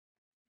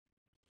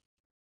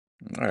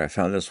All right, I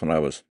found this when I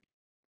was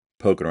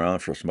poking around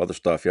for some other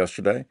stuff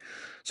yesterday.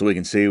 So we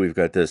can see we've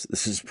got this.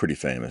 This is pretty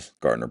famous.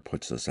 Gartner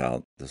puts this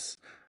out,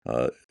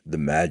 the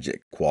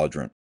magic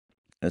quadrant.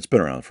 And it's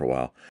been around for a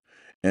while.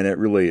 And it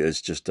really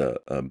is just a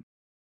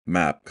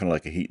map, kind of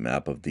like a heat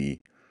map of the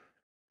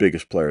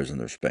biggest players in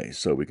their space.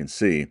 So we can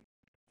see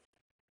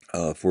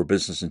for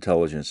business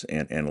intelligence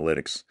and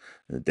analytics,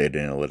 data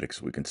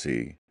analytics, we can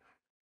see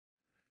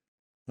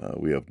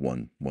we have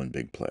one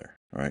big player.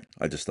 All right.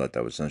 I just thought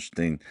that was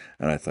interesting,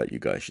 and I thought you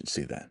guys should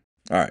see that.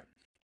 All right.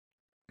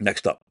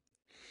 Next up.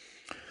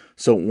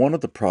 So one of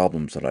the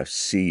problems that I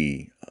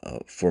see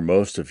for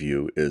most of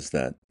you is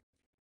that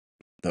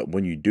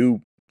when you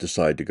do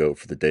decide to go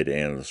for the data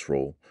analyst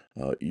role,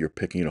 you're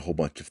picking a whole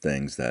bunch of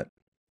things that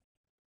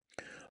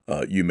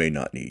you may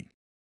not need.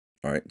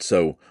 All right.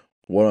 So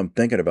what I'm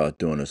thinking about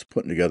doing is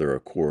putting together a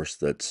course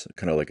that's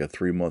kind of like a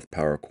 3-month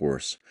power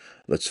course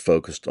that's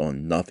focused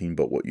on nothing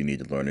but what you need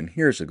to learn. And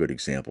here's a good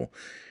example.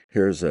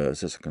 Here's a,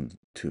 is this a,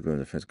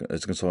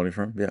 it's a consulting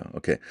firm? Yeah.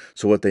 Okay.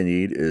 So what they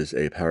need is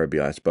a Power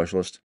BI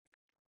specialist.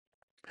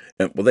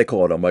 And well, they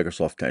call it a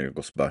Microsoft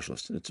Technical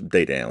Specialist. It's a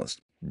data analyst.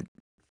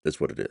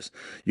 That's what it is.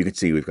 You can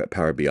see we've got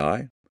Power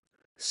BI,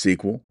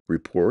 SQL,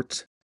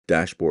 reports,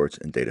 dashboards,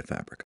 and data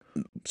fabric.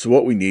 So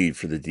what we need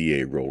for the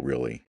DA role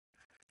really,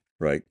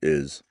 right,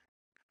 is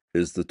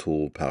the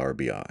tool Power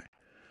BI.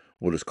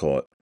 We'll just call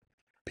it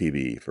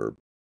PB for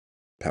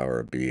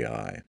Power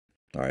BI.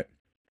 All right.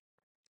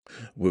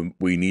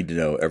 We need to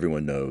know,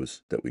 everyone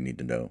knows that we need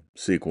to know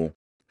SQL.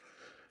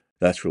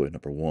 That's really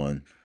number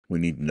one. We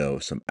need to know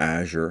some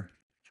Azure,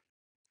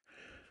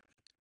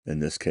 in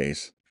this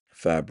case,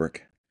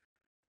 Fabric.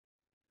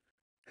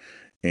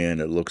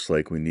 And it looks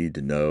like we need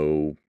to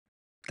know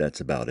that's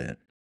about it.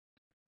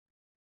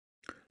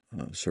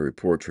 So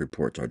reports are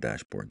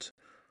dashboards.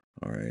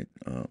 All right.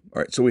 All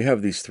right. So we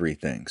have these three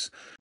things.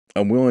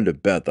 I'm willing to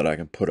bet that I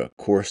can put a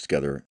course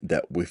together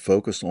that we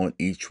focus on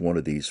each one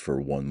of these for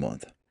 1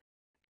 month.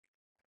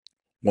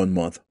 1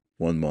 month,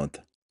 1 month.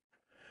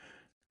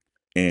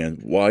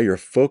 And while you're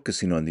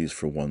focusing on these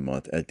for 1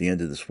 month, at the end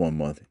of this 1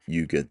 month,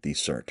 you get the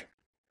cert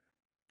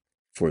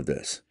for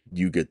this.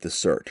 You get the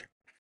cert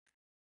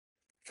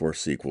for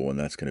SQL, and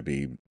that's going to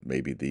be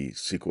maybe the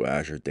SQL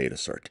Azure Data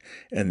Cert.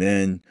 And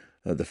then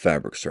the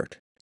Fabric Cert.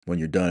 When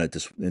you're done at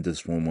into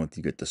this 1 month,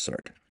 you get the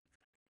cert.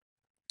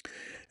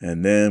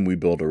 And then we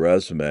build a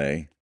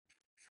resume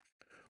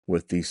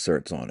with these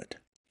certs on it.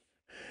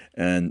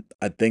 And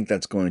I think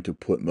that's going to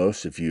put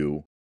most of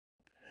you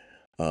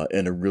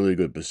in a really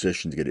good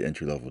position to get an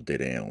entry-level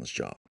data analyst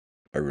job.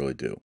 I really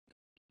do.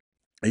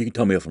 And you can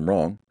tell me if I'm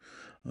wrong.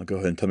 Go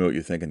ahead and tell me what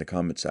you think in the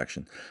comment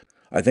section.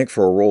 I think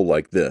for a role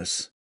like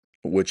this,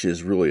 which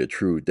is really a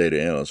true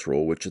data analyst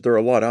role, which there are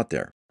a lot out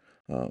there,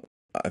 uh,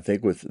 I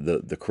think with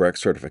the correct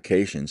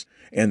certifications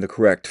and the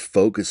correct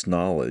focused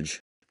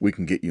knowledge, we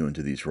can get you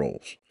into these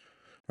roles.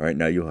 All right,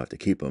 now you'll have to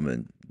keep them,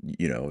 and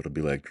it'll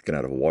be like drinking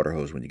out of a water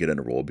hose when you get in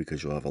a role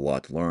because you'll have a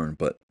lot to learn.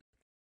 But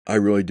I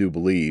really do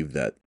believe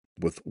that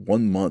with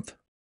 1 month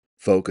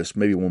focus,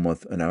 maybe 1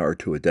 month, an hour or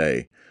two a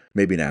day,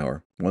 maybe an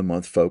hour, 1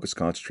 month focus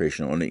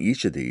concentration on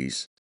each of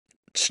these,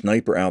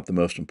 sniper out the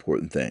most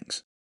important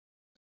things,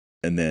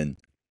 and then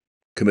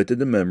commit to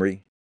the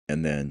memory,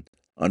 and then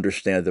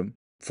understand them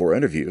for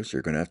interviews.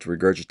 You're going to have to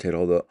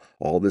regurgitate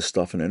all this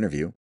stuff in an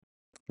interview,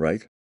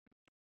 right?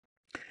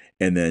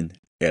 And then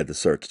add the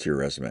certs to your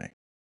resume.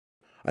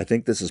 I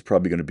think this is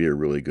probably going to be a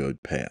really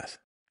good path.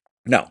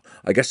 Now,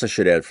 I guess I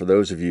should add, for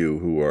those of you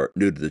who are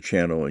new to the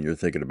channel and you're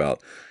thinking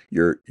about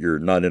you're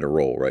not in a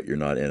role, right? You're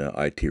not in an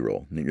IT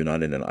role. You're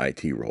not in an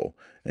IT role,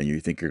 and you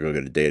think you're going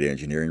to get a data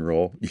engineering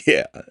role.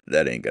 Yeah,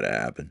 that ain't going to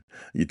happen.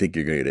 You think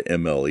you're going to get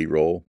an MLE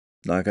role?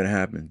 Not going to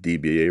happen.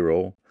 DBA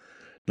role?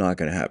 Not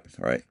going to happen.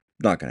 All right,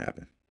 not going to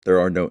happen. There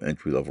are no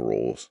entry level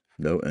roles.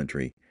 No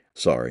entry.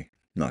 Sorry,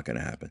 not going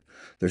to happen.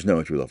 There's no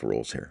entry level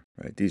roles here,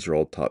 right? These are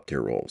all top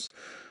tier roles.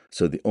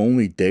 So the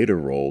only data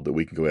role that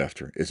we can go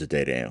after is a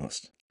data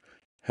analyst.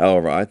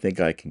 However, I think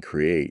I can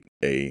create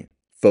a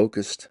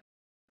focused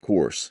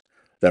course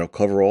that'll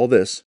cover all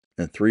this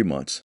in 3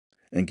 months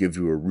and give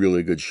you a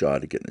really good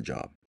shot at getting a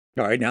job.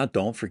 All right, now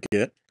don't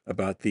forget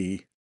about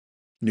the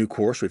new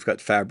course. We've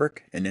got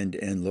Fabric, an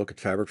end-to-end look at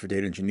Fabric for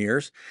data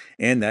engineers,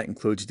 and that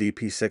includes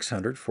DP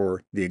 600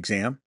 for the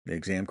exam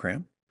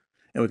cram.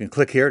 And we can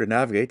click here to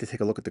navigate to take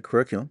a look at the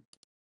curriculum,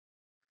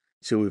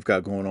 see what we've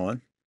got going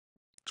on.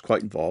 It's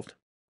quite involved.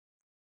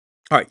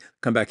 All right,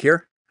 come back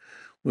here.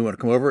 We want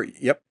to come over.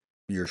 Yep,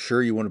 you're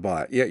sure you want to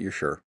buy it? Yeah, you're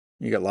sure.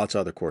 You got lots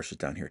of other courses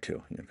down here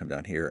too. You can come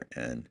down here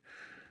and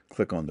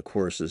click on the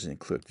courses and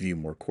click view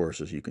more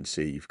courses. You can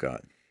see you've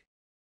got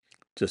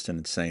just an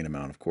insane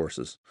amount of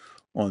courses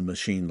on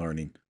machine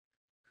learning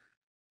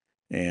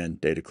and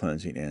data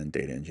cleansing and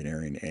data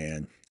engineering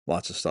and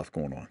lots of stuff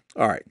going on.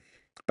 All right,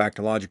 back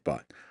to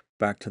LogicBot.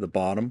 Back to the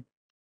bottom.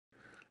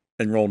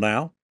 Enroll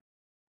now.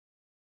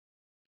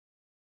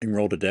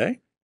 Enroll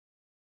today.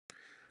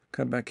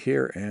 Come back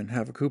here and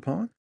have a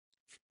coupon.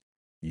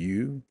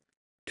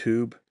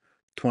 YouTube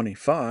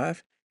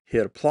 25.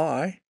 Hit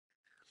apply.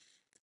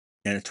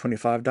 And it's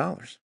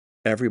 $25.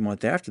 Every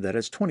month after that,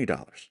 it's $20.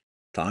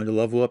 Time to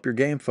level up your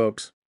game,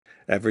 folks.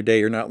 Every day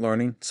you're not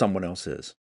learning, someone else is.